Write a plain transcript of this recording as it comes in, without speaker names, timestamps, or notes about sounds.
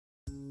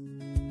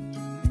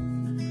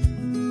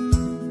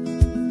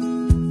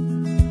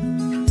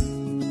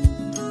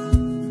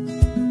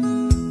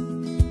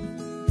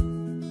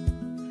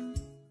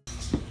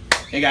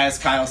Hey guys,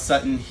 Kyle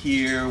Sutton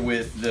here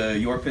with the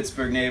Your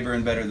Pittsburgh Neighbor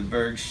and Better the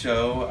Burgh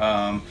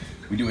show.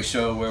 We do a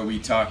show where we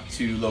talk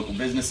to local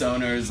business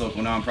owners,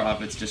 local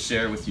nonprofits, just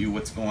share with you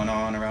what's going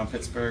on around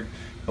Pittsburgh.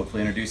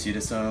 Hopefully introduce you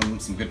to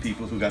some good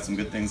people who got some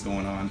good things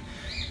going on.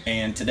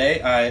 And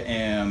today I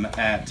am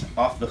at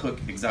Off the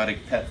Hook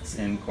Exotic Pets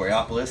in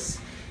Coraopolis.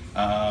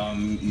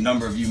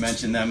 Number of you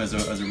mentioned them as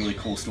a really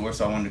cool store,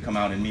 so I wanted to come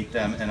out and meet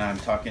them. And I'm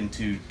talking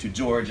to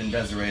George and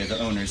Desiree, the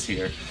owners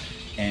here.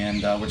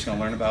 And we're just going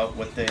to learn about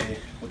what they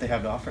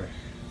have to offer.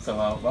 So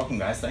welcome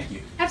guys, thank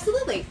you.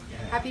 Absolutely.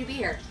 Yeah. Happy to be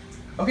here.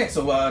 Okay,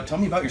 so tell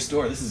me about your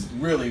store. This is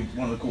really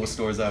one of the coolest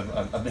stores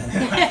I've been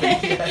in, I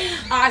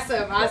think.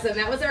 Awesome.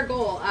 That was our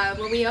goal.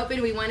 When we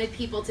opened, we wanted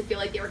people to feel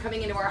like they were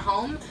coming into our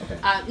home,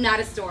 not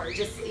a store.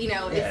 Just, you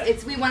know,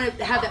 it's we want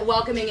to have that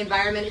welcoming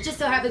environment. It just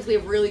so happens we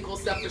have really cool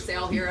stuff for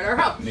sale here at our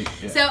home.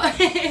 Yeah.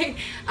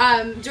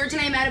 So George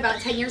and I met about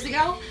 10 years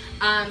ago.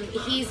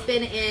 He's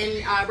been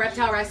in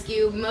reptile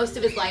rescue most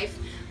of his life.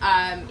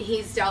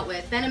 He's dealt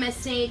with venomous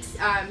snakes.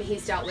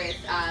 He's dealt with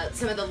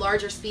some of the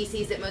larger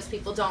species that most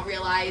people don't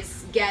realize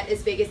get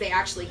as big as they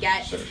actually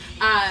get. Sure.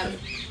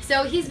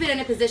 So he's been in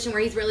a position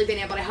where he's really been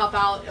able to help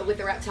out with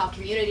the reptile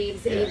community.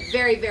 He's a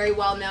very, very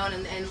well known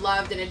and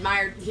loved and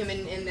admired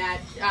human in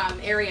that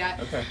area.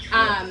 Okay.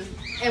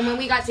 And when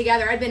we got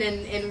together, I'd been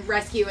in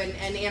rescue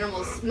and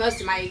animals most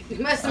of my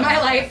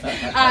life,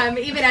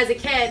 even as a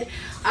kid.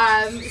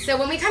 So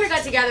when we kind of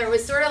got together, it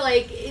was sort of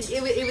like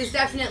it was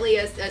definitely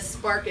a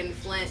spark and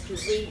flint,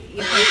 because we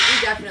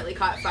definitely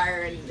caught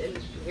fire, and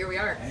here we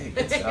are. Hey,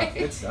 good stuff.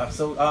 Good stuff.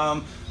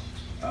 So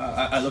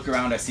I look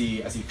around, I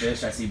see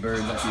fish, I see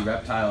birds, I see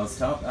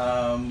reptiles.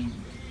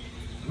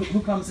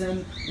 Who comes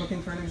in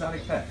looking for an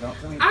exotic pet? Tell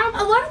me.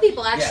 A lot of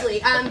people, actually.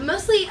 Yeah.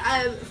 Mostly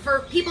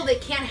for people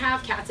that can't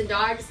have cats and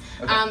dogs.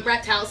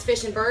 Reptiles,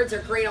 fish, and birds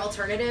are great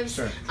alternatives.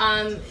 Sure.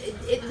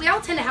 We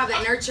all tend to have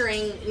that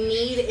nurturing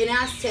need in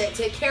us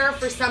to care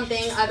for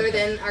something other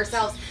than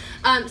ourselves.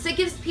 So it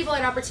gives people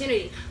an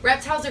opportunity.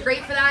 Reptiles are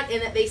great for that in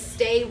that they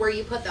stay where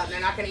you put them.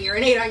 They're not going to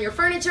urinate on your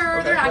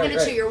furniture. They're not going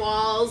to chew your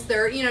walls.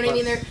 They're, you know what I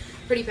mean? They're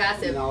pretty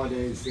passive.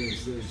 Nowadays,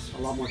 there's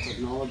a lot more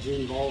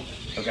technology involved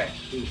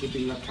in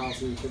keeping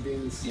reptiles and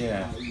amphibians.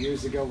 Yeah.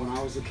 Years ago, when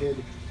I was a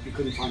kid, you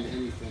couldn't find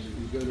anything.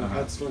 You go to a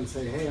pet store and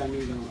say, "Hey, I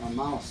need a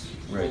mouse."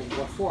 Right. Well,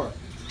 what for?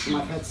 For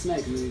my pet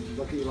snake. And they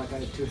look at you like I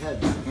have two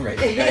heads. Right.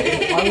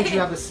 Why would you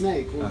have a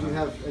snake? Would you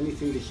have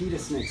anything to heat a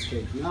snake's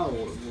cage? No.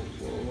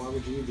 Well, why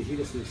would you need to heat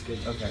a snake's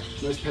cage? Okay.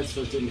 Most pet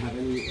stores didn't have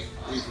any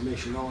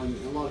information at all, and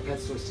a lot of pet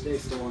stores today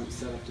still aren't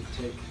set up to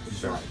take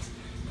exotics.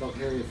 They'll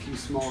carry a few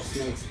small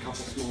snakes, a couple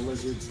small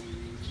lizards.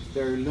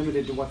 They're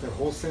limited to what their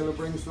wholesaler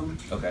brings them,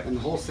 and the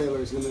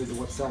wholesaler is limited to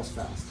what sells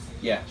fast.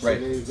 Yeah, so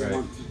they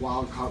want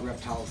wild-caught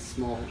reptiles,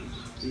 small,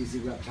 easy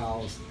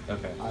reptiles.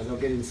 They'll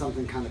get in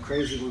something kind of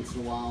crazy once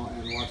in a while,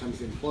 and a lot of times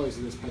the employees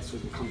of this pet store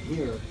will come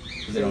here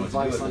to get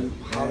advice on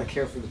how to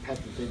care for the pet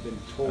that they've been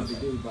told to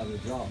do by their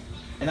job.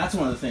 And that's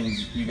one of the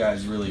things you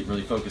guys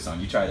really focus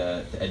on. You try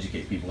to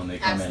educate people when they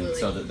come in,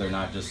 so that they're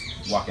not just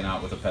walking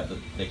out with a pet that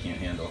they can't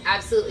handle.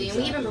 Absolutely, and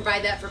we even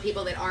provide that for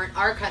people that aren't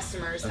our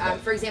customers.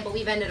 For example,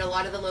 we've ended a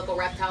lot of the local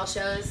reptile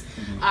shows,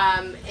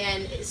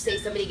 and say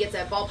somebody gets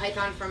a ball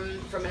python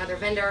from another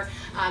vendor.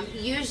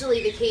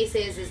 Usually the case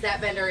is that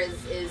vendor is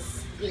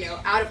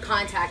out of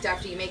contact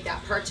after you make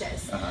that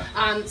purchase.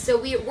 So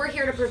we're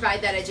here to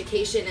provide that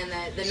education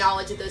and the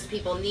knowledge that those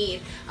people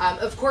need.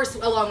 Of course,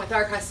 along with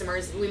our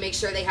customers, we make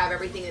sure they have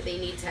everything that they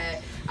need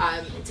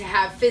to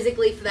have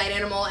physically for that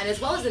animal, and as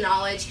well as the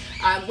knowledge.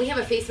 We have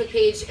a Facebook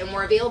page, and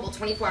we're available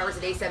 24 hours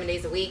a day, 7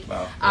 days a week.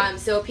 Wow.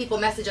 So people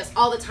message us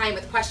all the time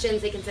with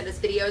questions. They can send us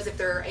videos if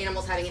their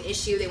animal's having an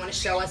issue. They want to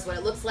show us what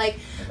it looks like.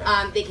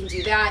 They can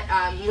do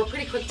that. We're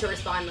pretty quick to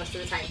respond most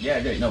of the time. Yeah,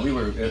 great. No, it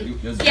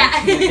was yeah.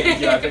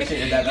 I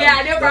appreciate it.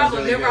 Yeah, no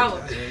problem, no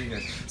problem.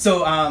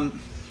 So,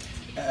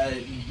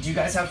 do you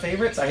guys have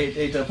favorites? I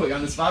hate to put you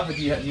on the spot, but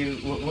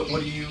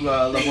what do you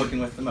love working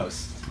with the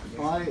most?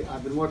 Well,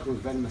 I've been working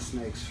with venomous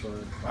snakes for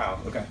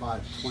about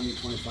 20,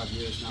 25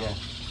 years now. Yeah.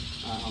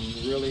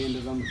 I'm really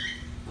into them.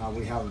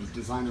 We have a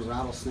designer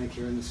rattlesnake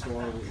here in the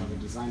store. We have a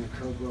designer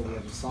cobra. We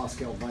have a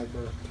saw-scale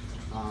viper.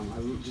 I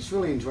just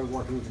really enjoy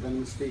working with the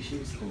venomous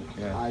species. Cool.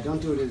 Yeah. I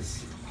don't do it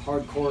as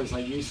hardcore as I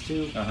used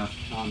to.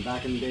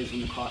 Back in the days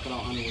when the crocodile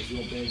hunter was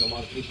real big, a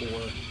lot of people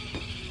were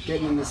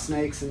getting into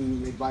snakes,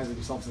 and they'd buy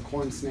themselves a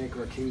corn snake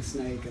or a king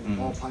snake and a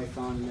ball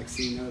python, and next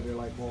thing you know, they're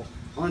like, well,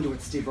 I want to do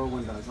what Steve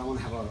Irwin does. I want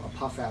to have a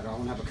puff adder. I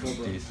want to have a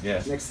cobra.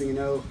 Next thing you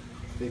know,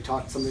 they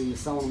talked somebody into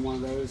selling one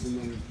of those, and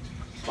then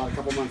about a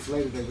couple months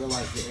later, they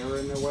realized the error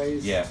in their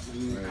ways.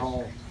 And they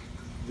call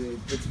the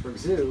Pittsburgh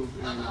Zoo,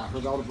 and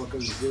Hervelda Book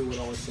of the Zoo would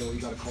always say, well,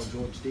 you got to call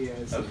George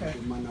Diaz.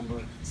 Give my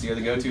number. So you're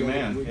the go-to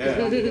man.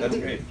 That's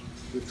great.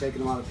 We've taken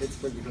them out of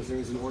Pittsburgh because there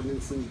is an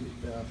ordinance in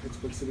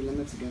Pittsburgh city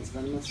limits against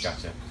venomous.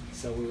 Gotcha.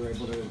 So we were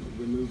able to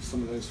remove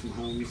some of those from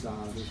homes.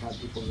 We've had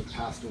people that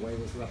passed away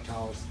with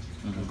reptiles,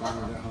 have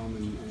gone to their home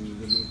and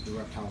removed the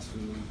reptiles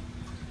from them.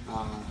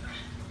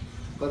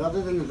 But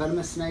other than the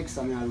venomous snakes,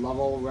 I mean, I love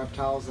all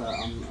reptiles.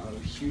 I'm a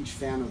huge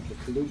fan of the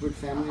colubrid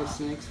family of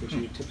snakes, which are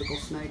your typical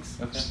snakes.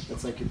 Okay.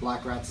 That's like your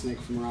black rat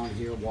snake from around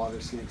here, water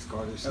snakes,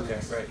 garter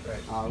snakes. Okay, right.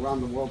 Around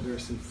the world,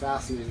 there's some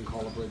fascinating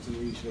colubrids, and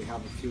we usually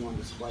have a few on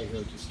display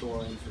here to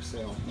store and for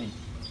sale.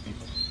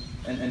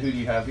 And who do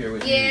you have here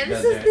with you? Yeah,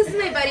 this is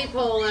my buddy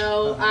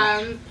Polo.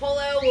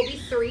 Polo will be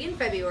 3 in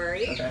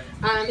February.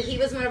 Okay. He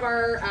was one of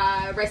our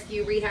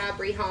rescue, rehab,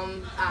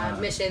 rehome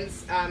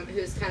missions,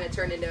 who's kind of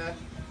turned into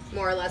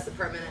more or less a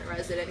permanent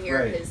resident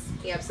here because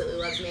he absolutely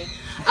loves me.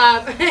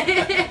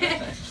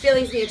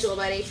 Feelings mutual,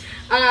 buddy.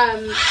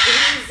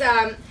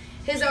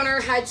 His owner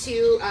had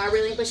to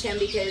relinquish him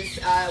because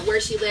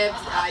where she lived,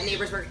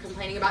 neighbors were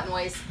complaining about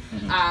noise.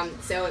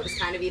 So it was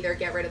kind of either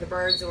get rid of the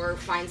birds or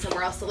find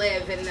somewhere else to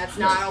live, and that's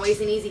not always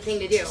an easy thing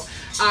to do.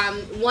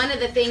 One of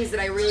the things that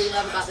I really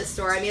love about this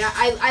store, I mean,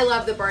 I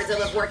love the birds. I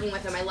love working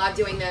with them. I love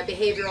doing the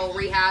behavioral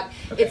rehab.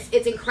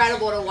 It's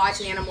incredible to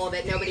watch an animal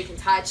that nobody can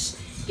touch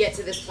get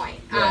to this point.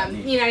 You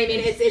know what I mean?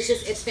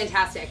 It's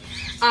fantastic.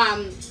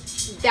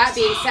 That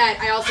being said,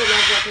 I also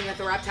love working with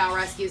the reptile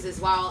rescues as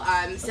well.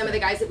 Some of the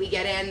guys that we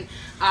get in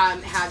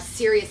have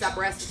serious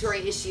upper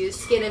respiratory issues,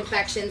 skin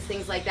infections,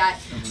 things like that.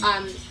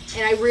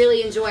 And I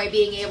really enjoy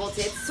being able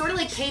to, it's sort of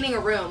like painting a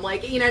room,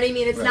 like, you know what I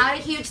mean? It's not a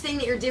huge thing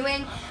that you're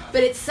doing,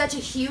 but it's such a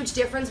huge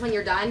difference when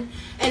you're done.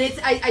 And it's,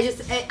 I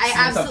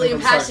absolutely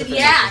am passionate.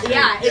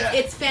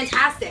 It's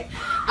fantastic.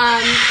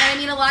 And I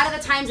mean, a lot of the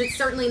times it's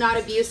certainly not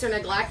abuse or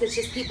neglect, it's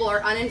just people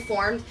are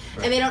uninformed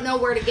and they don't know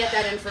where to get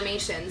that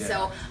information.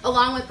 So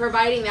along with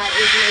providing that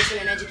information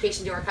and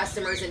education to our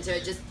customers and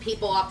to just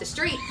people off the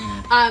street,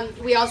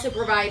 we also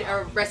provide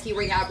a rescue,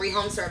 rehab,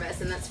 rehome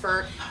service, and that's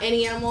for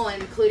any animal,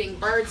 including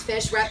birds,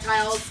 fish,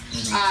 reptiles,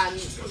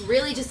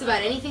 really just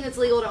about anything that's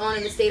legal to own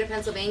in the state of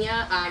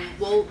Pennsylvania,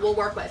 we'll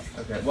work with.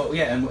 Okay, well,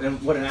 yeah,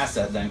 and what an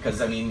asset then,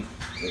 because I mean,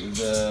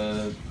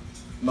 the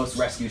most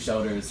rescue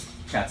shelters,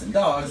 cats and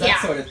dogs,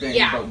 that sort of thing,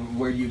 but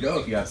where do you go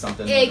if you have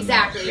something?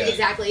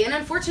 Exactly. And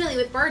unfortunately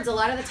with birds, a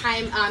lot of the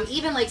time,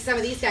 even like some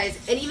of these guys,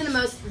 and even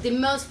the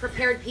most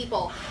prepared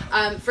people,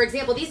 for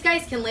example, these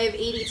guys can live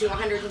 80 to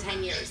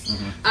 110 years.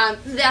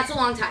 That's a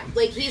long time.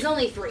 Like, he's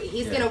only 3.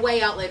 He's going to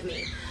way outlive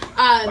me.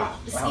 Wow.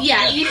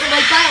 Yeah,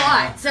 like by a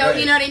lot. So,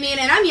 you know what I mean?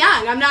 And I'm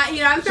young. I'm not,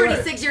 I'm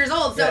 36 years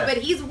old, so but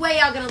he's way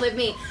out going to live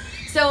me.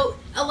 So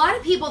a lot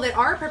of people that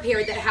are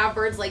prepared that have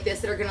birds like this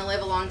that are going to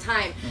live a long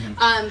time,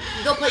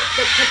 they'll put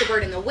the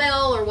bird in the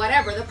will or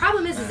whatever. The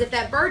problem is if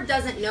that bird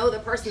doesn't know the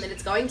person that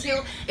it's going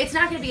to, it's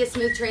not going to be a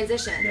smooth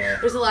transition.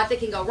 There's a lot that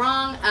can go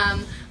wrong.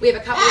 We have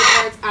a couple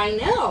of birds. I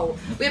know.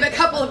 We have a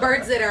couple of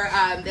birds that are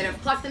that have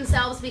plucked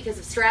themselves because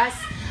of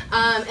stress.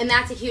 And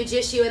that's a huge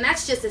issue, and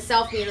that's just a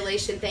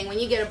self-mutilation thing. When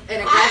you get an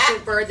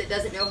aggressive bird that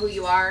doesn't know who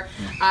you are,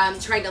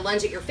 trying to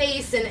lunge at your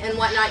face and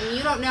whatnot, and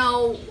you don't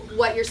know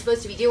what you're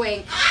supposed to be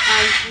doing,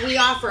 we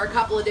offer a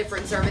couple of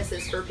different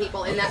services for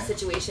people in that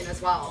situation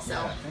as well.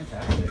 So,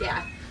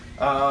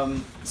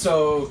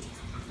 so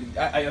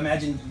I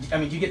imagine, I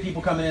mean, do you get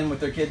people coming in with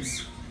their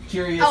kids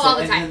curious? All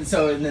the time.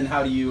 And then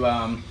how do you...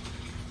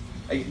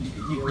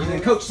 you then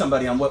coach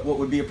somebody on what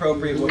would be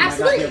appropriate, what might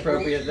not be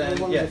appropriate then.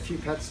 We're one of the few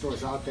pet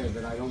stores out there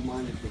that I don't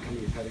mind it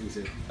becoming a petting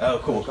zoo. Oh,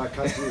 cool. We've got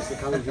customers that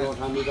come in here all the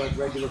time. We've got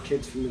regular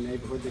kids from the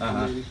neighborhood that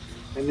come in,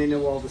 and they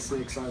know all the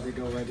snakes are. They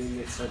go right in,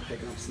 they start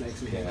picking up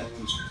snakes and handling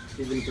them.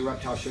 Even at the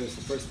reptile shows,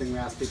 the first thing we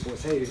ask people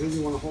is, hey, who do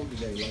you want to hold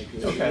today?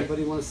 Like,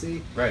 anybody want to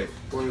see? Right.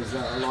 Whereas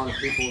a lot of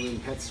people in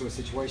pet store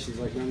situations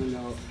like,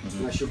 no,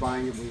 unless you're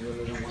buying it, we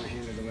really don't want to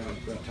handle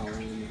the reptile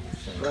animal.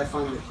 But I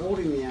find that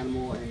holding the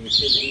animal and the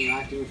kid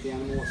interacting with the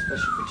animal,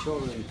 especially for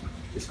children,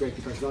 is great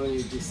because not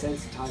only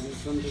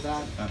desensitizes them to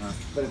that,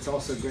 but it's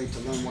also great to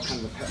learn what kind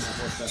of a pet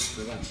might work best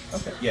for them.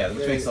 Okay. Yeah,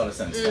 which makes a lot of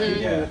sense.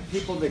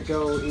 People that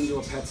go into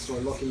a pet store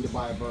looking to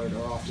buy a bird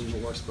are often the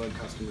worst bird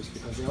customers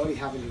because they already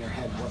have in their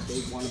head what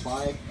they want to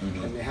buy,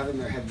 and they have in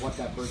their head what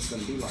that bird's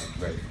going to be like.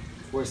 Right.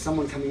 Whereas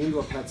someone coming into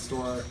a pet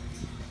store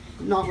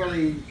not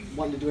really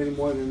wanting to do any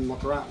more than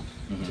look around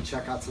to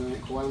check out some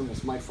cool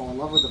animals, might fall in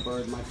love with a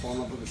bird, might fall in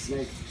love with a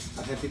snake.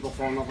 I've had people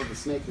fall in love with a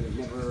snake that have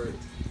never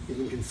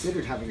even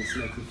considered having a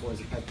snake before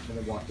as a pet before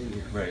they walked in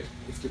here. Right.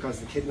 It's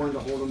because the kid wanted to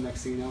hold them.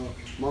 Next thing you know,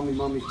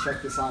 mommy,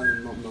 check this out,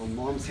 and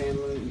mom's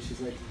handling it, and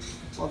she's like,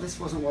 well, this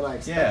wasn't what I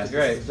expected.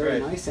 This is a very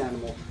nice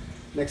animal.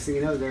 Next thing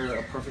you know, they're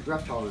a perfect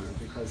reptile owner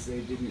because they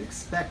didn't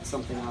expect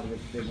something out of it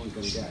they weren't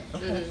going to get.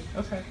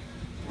 Okay.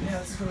 Yeah,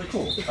 this is really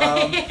cool.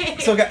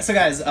 So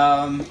guys,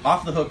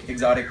 Off the Hook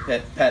Exotic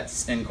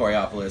Pets in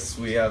Coraopolis.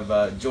 We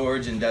have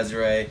George and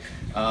Desiree.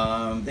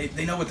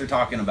 They know what they're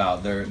talking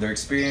about. They're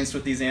experienced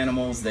with these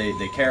animals. They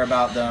care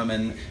about them,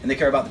 and they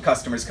care about the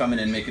customers coming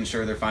in, making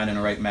sure they're finding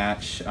a right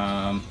match.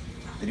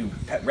 They do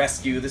pet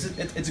rescue.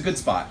 It's a good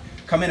spot.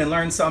 Come in and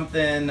learn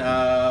something.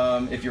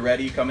 If you're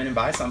ready, come in and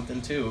buy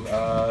something too.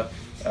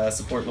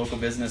 Support local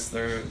business.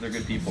 They're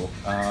good people.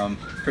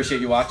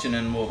 Appreciate you watching,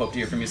 and we'll hope to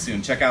hear from you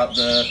soon. Check out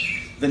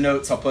the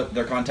notes. I'll put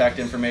their contact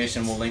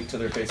information. We'll link to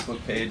their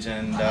Facebook page,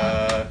 and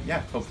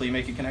hopefully you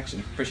make a connection.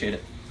 Appreciate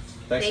it.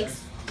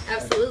 Thanks.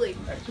 Absolutely.